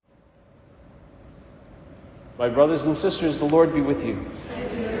My brothers and sisters, the Lord be with you.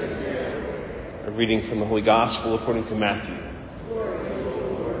 A reading from the Holy Gospel according to Matthew.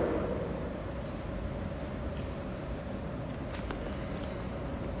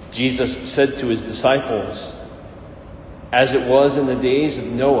 Jesus said to his disciples, "As it was in the days of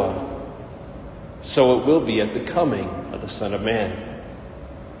Noah, so it will be at the coming of the Son of Man.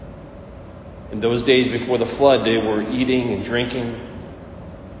 In those days before the flood, they were eating and drinking,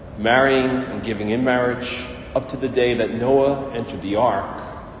 marrying and giving in marriage, up to the day that Noah entered the ark.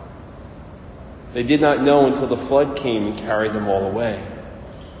 They did not know until the flood came and carried them all away.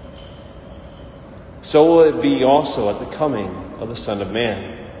 So will it be also at the coming of the Son of Man.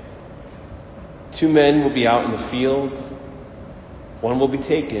 2 men will be out in the field, one will be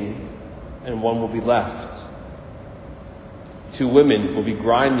taken and one will be left. 2 women will be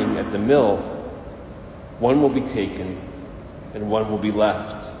grinding at the mill, one will be taken and one will be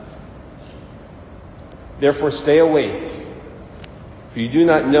left. Therefore stay awake, for you do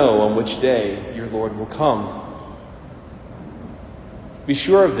not know on which day your Lord will come. Be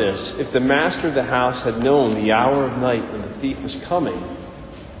sure of this, if the master of the house had known the hour of night when the thief was coming,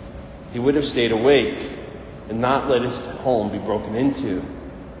 he would have stayed awake and not let his home be broken into.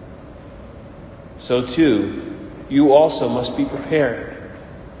 So too, you also must be prepared.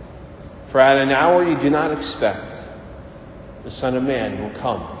 For at an hour you do not expect, the Son of Man will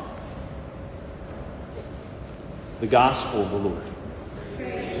come." The Gospel of the Lord.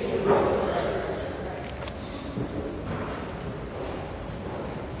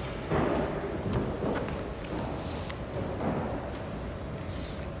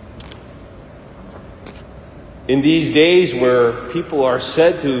 In these days where people are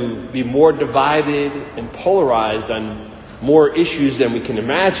said to be more divided and polarized on more issues than we can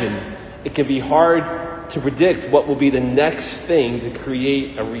imagine, it can be hard to predict what will be the next thing to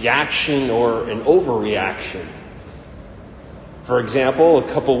create a reaction or an overreaction. For example, a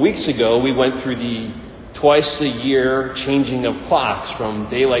couple weeks ago, we went through the twice-a-year changing of clocks from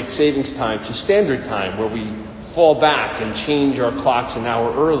daylight savings time to standard time, where we fall back and change our clocks an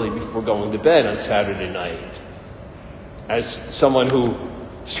hour early before going to bed on Saturday night. As someone who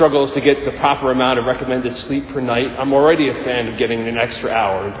struggles to get the proper amount of recommended sleep per night, I'm already a fan of getting an extra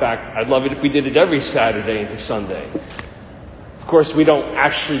hour. In fact, I'd love it if we did it every Saturday into Sunday. Of course, we don't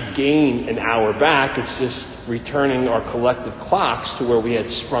actually gain an hour back. It's just returning our collective clocks to where we had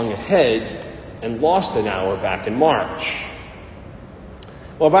sprung ahead and lost an hour back in March.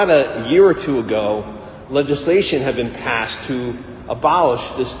 Well, about a year or two ago, legislation had been passed to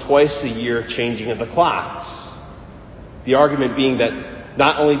abolish this twice-a-year changing of the clocks. The argument being that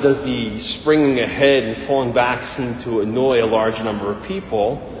not only does the springing ahead and falling back seem to annoy a large number of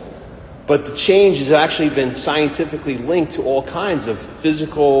people, but the change has actually been scientifically linked to all kinds of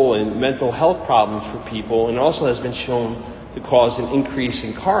physical and mental health problems for people, and also has been shown to cause an increase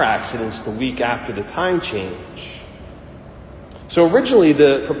in car accidents the week after the time change. So originally,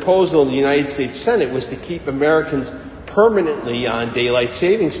 the proposal in the United States Senate was to keep Americans permanently on daylight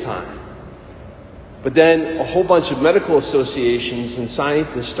savings time. But then a whole bunch of medical associations and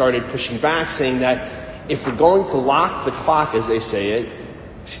scientists started pushing back, saying that if we're going to lock the clock, as they say it,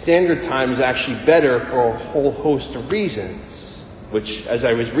 standard time is actually better for a whole host of reasons, which, as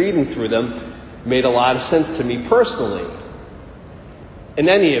I was reading through them, made a lot of sense to me personally. In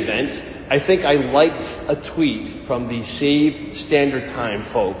any event, I think I liked a tweet from the Save Standard Time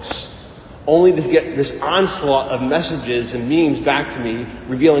folks, only to get this onslaught of messages and memes back to me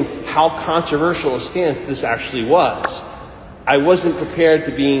revealing how controversial a stance this actually was. I wasn't prepared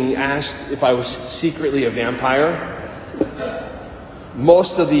to being asked if I was secretly a vampire.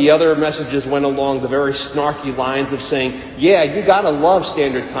 Most of the other messages went along the very snarky lines of saying, yeah, you gotta love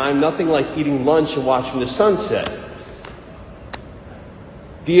standard time, nothing like eating lunch and watching the sunset.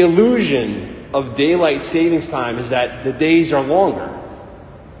 The illusion of daylight savings time is that the days are longer.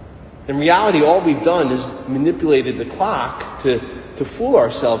 In reality, all we've done is manipulated the clock to fool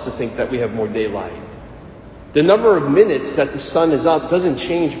ourselves to think that we have more daylight. The number of minutes that the sun is up doesn't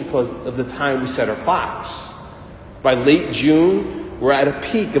change because of the time we set our clocks. By late June, we're at a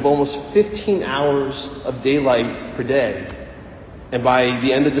peak of almost 15 hours of daylight per day. And by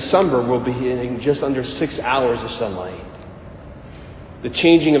the end of December, we'll be hitting just under 6 hours of sunlight. The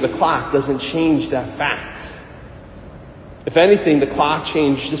changing of the clock doesn't change that fact. If anything, the clock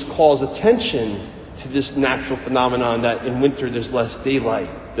change just calls attention to this natural phenomenon that in winter there's less daylight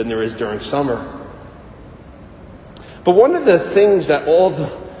than there is during summer. But one of the things that all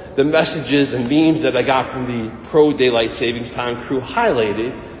the messages and memes that I got from the pro-daylight savings time crew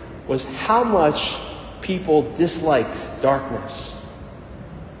highlighted was how much people disliked darkness.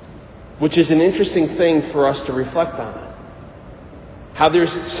 which is an interesting thing for us to reflect on. How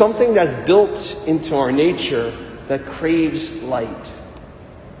there's something that's built into our nature that craves light.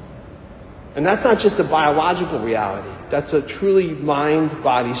 And that's not just a biological reality. That's a truly mind,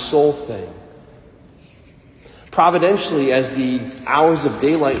 body, soul thing. Providentially, as the hours of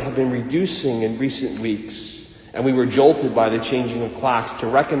daylight have been reducing in recent weeks, and we were jolted by the changing of clocks to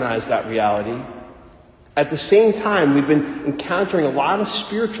recognize that reality, at the same time, we've been encountering a lot of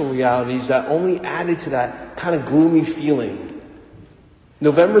spiritual realities that only added to that kind of gloomy feeling.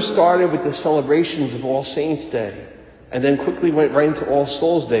 November started with the celebrations of All Saints' Day, and then quickly went right into All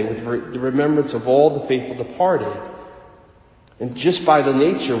Souls' Day with the remembrance of all the faithful departed. And just by the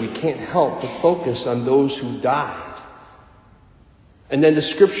nature, we can't help but focus on those who died. And then the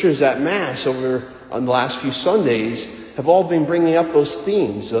scriptures at Mass over on the last few Sundays have all been bringing up those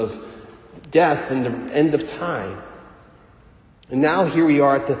themes of death and the end of time. And now here we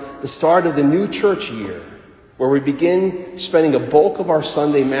are at the start of the new church year, where we begin spending a bulk of our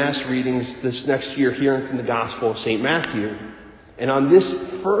Sunday Mass readings this next year hearing from the Gospel of St. Matthew. And on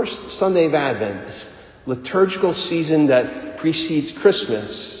this first Sunday of Advent, this liturgical season that precedes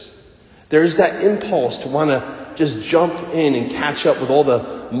Christmas, there's that impulse to want to just jump in and catch up with all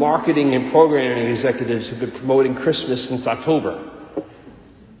the marketing and programming executives who've been promoting Christmas since October.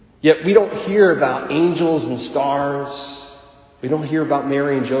 Yet we don't hear about angels and stars. We don't hear about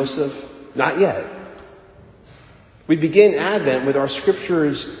Mary and Joseph. Not yet. We begin Advent with our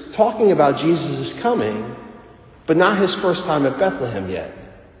scriptures talking about Jesus' coming, but not his first time at Bethlehem yet,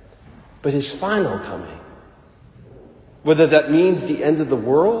 but his final coming. Whether that means the end of the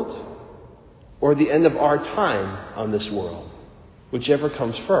world or the end of our time on this world, whichever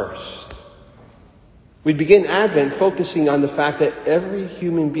comes first. We begin Advent focusing on the fact that every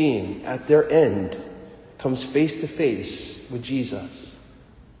human being at their end comes face to face with Jesus.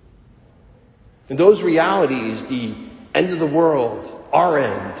 And those realities, the end of the world, our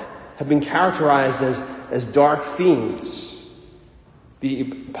end, have been characterized as dark themes. The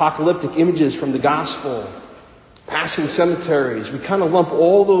apocalyptic images from the gospel, passing cemeteries, we kind of lump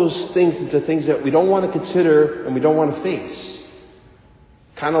all those things into things that we don't want to consider and we don't want to face.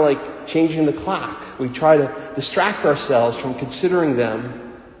 Kind of like changing the clock. We try to distract ourselves from considering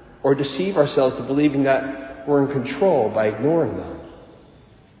them or deceive ourselves to believing that we're in control by ignoring them.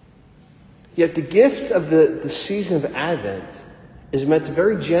 Yet the gift of the season of Advent is meant to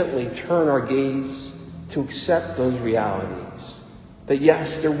very gently turn our gaze to accept those realities. That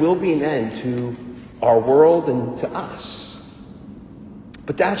yes, there will be an end to our world and to us.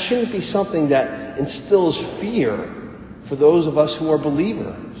 But that shouldn't be something that instills fear for those of us who are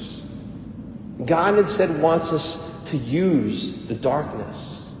believers. God instead wants us to use the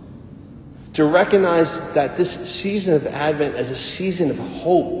darkness, to recognize that this season of Advent as a season of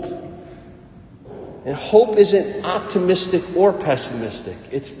hope. And hope isn't optimistic or pessimistic.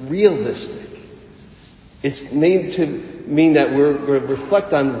 It's realistic. It's made to mean that we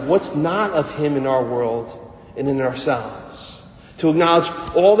reflect on what's not of him in our world and in ourselves. To acknowledge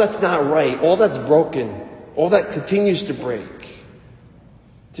all that's not right, all that's broken, all that continues to break.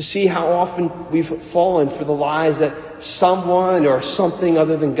 To see how often we've fallen for the lies that someone or something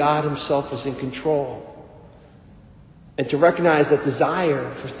other than God himself is in control. And to recognize that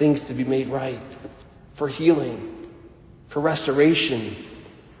desire for things to be made right, for healing, for restoration,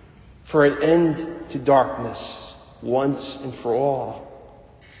 for an end to darkness once and for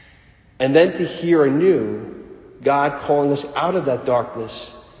all. And then to hear anew God calling us out of that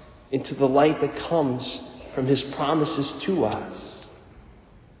darkness into the light that comes from his promises to us.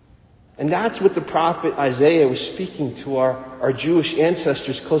 And that's what the prophet Isaiah was speaking to our Jewish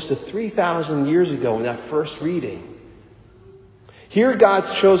ancestors close to 3,000 years ago in that first reading. Here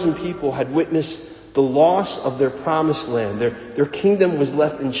God's chosen people had witnessed the loss of their promised land. Their kingdom was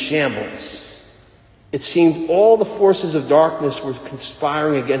left in shambles. It seemed all the forces of darkness were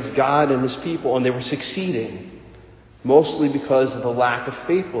conspiring against God and his people, and they were succeeding, mostly because of the lack of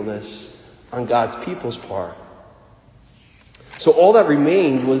faithfulness on God's people's part. So all that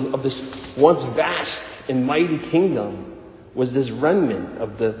remained was of this once vast and mighty kingdom was this remnant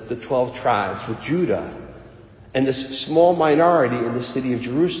of the 12 tribes with Judah and this small minority in the city of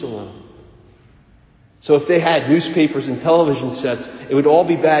Jerusalem. So if they had newspapers and television sets, it would all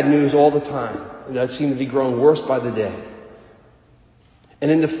be bad news all the time. And that seemed to be growing worse by the day. And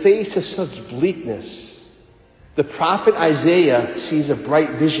in the face of such bleakness, the prophet Isaiah sees a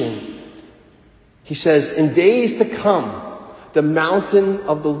bright vision. He says, "In days to come, the mountain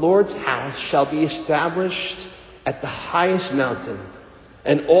of the Lord's house shall be established at the highest mountain,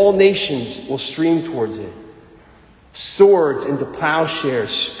 and all nations will stream towards it. swords into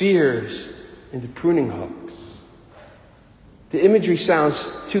plowshares, spears into pruning hooks. The imagery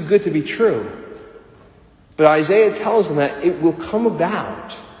sounds too good to be true. But Isaiah tells them that it will come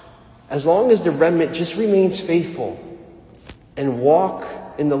about as long as the remnant just remains faithful and walk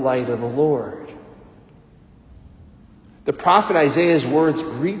in the light of the Lord. The prophet Isaiah's words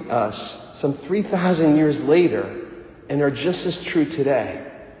greet us some 3,000 years later and are just as true today.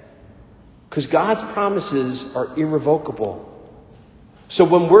 Because God's promises are irrevocable. So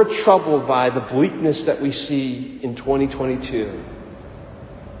when we're troubled by the bleakness that we see in 2022,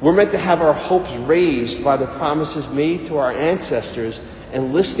 we're meant to have our hopes raised by the promises made to our ancestors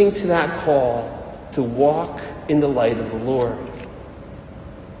and listening to that call to walk in the light of the Lord.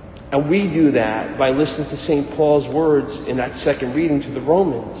 And we do that by listening to St. Paul's words in that second reading to the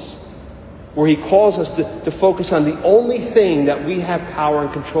Romans, where he calls us to focus on the only thing that we have power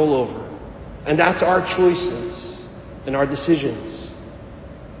and control over, and that's our choices and our decisions.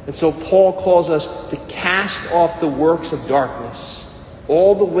 And so Paul calls us to cast off the works of darkness,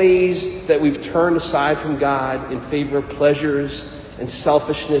 all the ways that we've turned aside from God in favor of pleasures and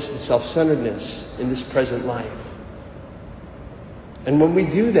selfishness and self-centeredness in this present life. And when we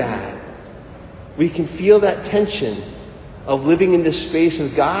do that, we can feel that tension of living in this space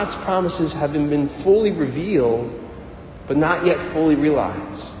of God's promises having been fully revealed, but not yet fully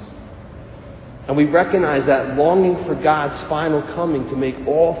realized. And we recognize that longing for God's final coming to make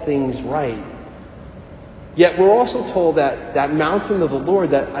all things right. Yet we're also told that that mountain of the Lord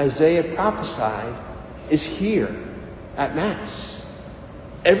that Isaiah prophesied is here at Mass.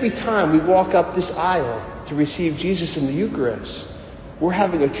 Every time we walk up this aisle to receive Jesus in the Eucharist, we're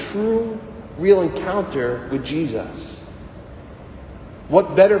having a true, real encounter with Jesus.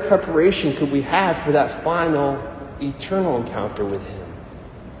 What better preparation could we have for that final, eternal encounter with Him?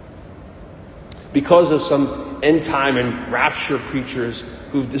 Because of some end-time and rapture preachers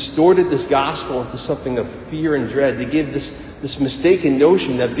who've distorted this gospel into something of fear and dread, they give this mistaken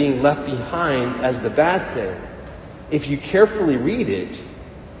notion that being left behind as the bad thing. If you carefully read it,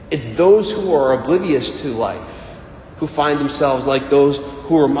 it's those who are oblivious to life, who find themselves like those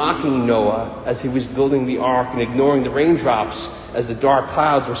who were mocking Noah as he was building the ark and ignoring the raindrops as the dark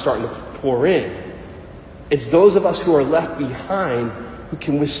clouds were starting to pour in. It's those of us who are left behind who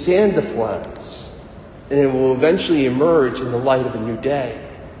can withstand the floods, and it will eventually emerge in the light of a new day.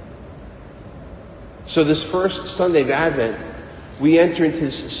 So this first Sunday of Advent, we enter into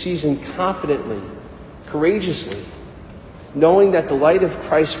this season confidently, courageously, knowing that the light of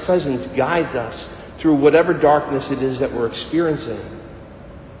Christ's presence guides us through whatever darkness it is that we're experiencing.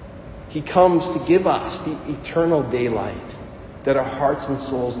 He comes to give us the eternal daylight that our hearts and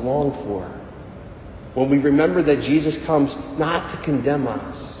souls long for. When we remember that Jesus comes not to condemn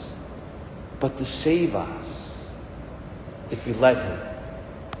us, but to save us if we let Him.